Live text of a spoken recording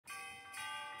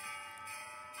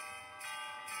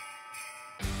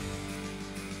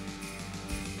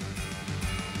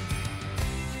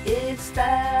It's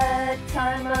that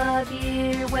time of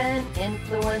year when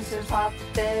influencers hop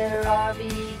their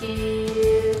RV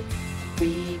gear.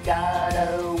 We got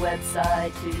a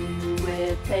website too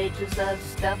with pages of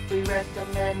stuff we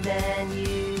recommend and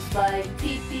use, like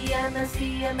TPMS,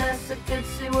 EMS, a good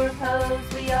sewer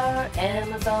hose. We are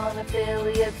Amazon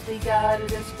affiliates, we gotta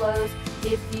disclose.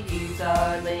 If you use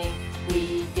our link,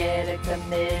 we get a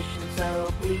commission,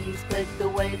 so please click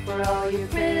away for all your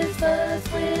Christmas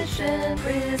wishing.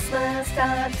 Christmas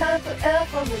time, time for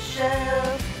elf on the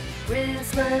shelf.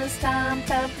 Christmas time,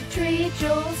 time to treat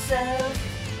yourself.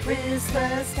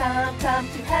 Christmas time, time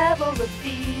to have all the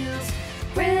feels.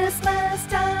 Christmas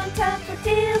time, time for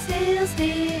deals, deals,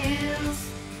 deals.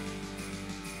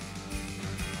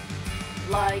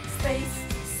 Like space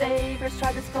savers,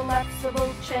 try this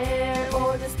collapsible chair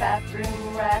or this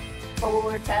bathroom rack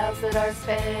for towels that are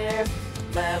spare.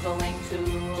 Leveling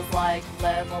tools like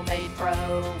Level Made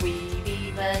Pro. We've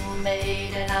even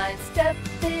made a 9-step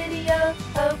video.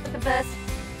 Hope the best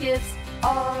gifts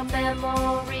are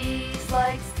memories,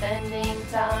 like spending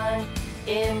time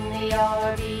in the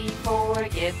RV for a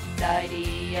gift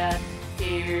idea.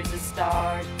 Here's a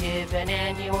start, give an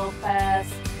annual pass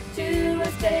to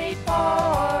a state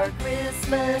park.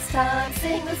 Christmas time,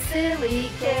 sing a silly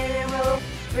carol.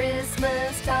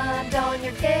 Christmas time, don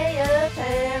your gay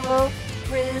apparel.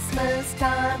 Christmas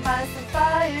time, buy some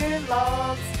fire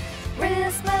logs.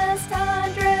 Christmas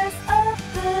time, dress up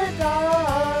the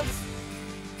dogs.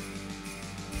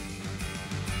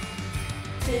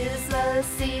 'Tis the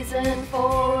season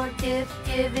for gift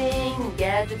giving,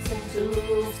 gadgets and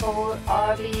tools for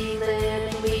RV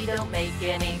living. We don't make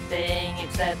anything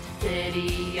except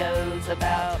videos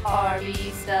about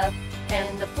RV stuff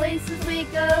and the places we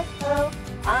go.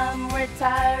 I'm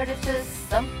retired, it's just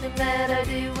something that I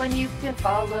do, and you can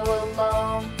follow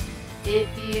along if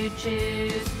you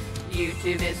choose.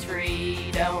 YouTube is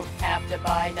free, don't have to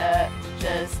buy nothing,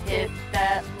 just hit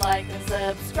that like and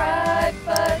subscribe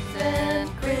button.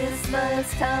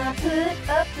 Christmas time, put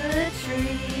up the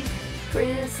tree.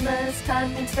 Christmas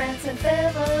time means friends and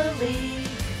family.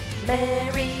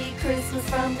 Merry Christmas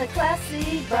from the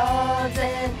classy broads,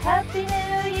 and Happy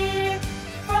New Year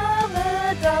from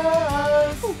the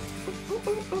dogs.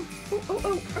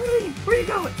 Early, where you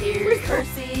going? Here's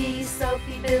Percy,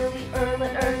 Sophie, Billy, Earl,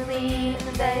 and Erlene.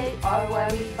 They are why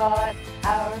we bought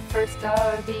our first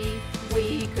RV.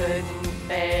 We couldn't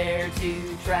bear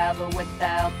to travel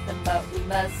without them, but we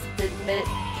must admit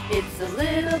it's a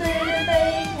little bit of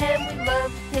mayhem. We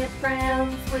love to hit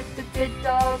grounds with the good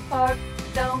dog park.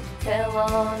 Don't tell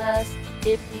on us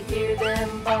if you hear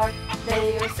them bark.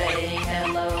 They are saying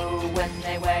hello when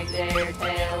they wag their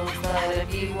tails, but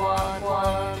if you want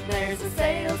one, there's a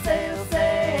sale, sale,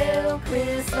 sale.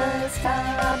 Christmas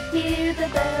time, hear the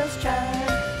bells chime.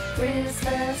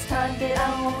 Christmas time, get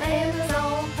on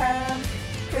Amazon Prime.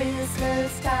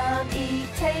 Christmas time, eat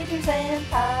taters and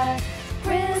pie.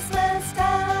 Christmas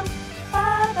time,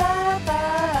 bye, bye,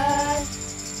 bye.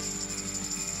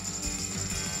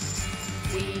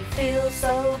 We feel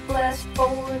so blessed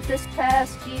for this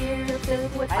past year,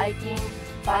 filled with hiking,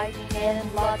 biking,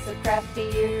 and lots of craft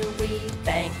beer. We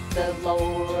thank the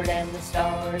Lord and the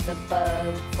stars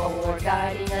above for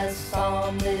guiding us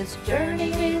on this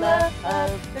journey we love.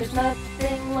 There's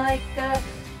nothing like a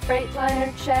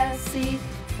Freightliner chassis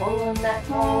pulling that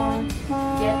horn,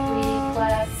 yet we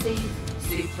classy.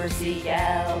 Super sea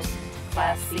gals,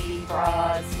 classy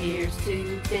broads. Here's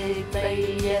to Big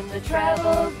Lady and the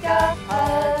travel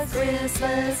gods.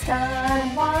 Christmas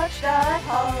time, watch Die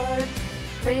Hard.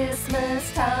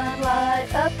 Christmas time,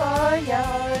 light up our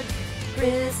yard.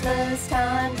 Christmas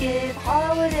time, give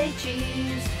holiday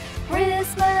cheers.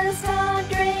 Christmas time,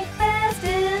 drink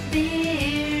festive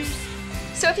beers.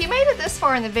 So if you made it this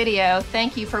far in the video,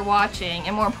 thank you for watching,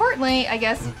 and more importantly, I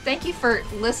guess, thank you for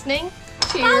listening.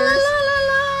 Cheers. La, la,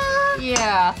 la, la.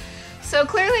 Yeah. So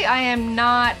clearly I am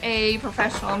not a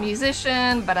professional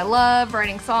musician, but I love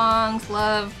writing songs,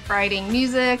 love writing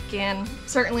music, and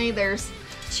certainly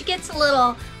she gets a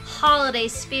little holiday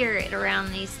spirit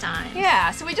around these times.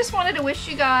 Yeah, so we just wanted to wish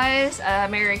you guys a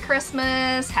Merry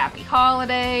Christmas, Happy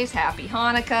Holidays, Happy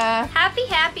Hanukkah. Happy,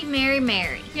 happy, merry,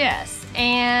 merry. Yes,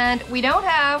 and we don't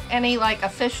have any like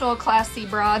official Classy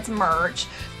Broads merch,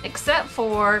 except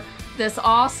for this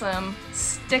awesome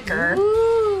sticker.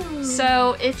 Ooh.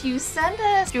 So if you send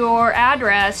us your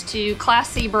address to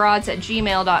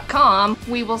classybroads@gmail.com,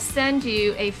 we will send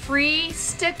you a free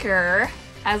sticker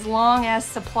as long as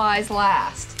supplies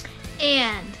last.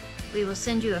 And we will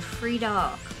send you a free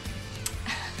dog.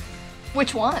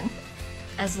 Which one?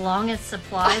 As long as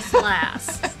supplies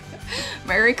last.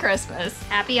 Merry Christmas.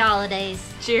 Happy holidays.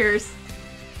 Cheers.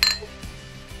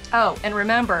 Oh, and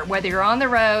remember, whether you're on the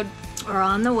road or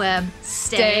on the web,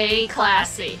 stay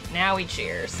classy. Now we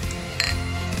cheers.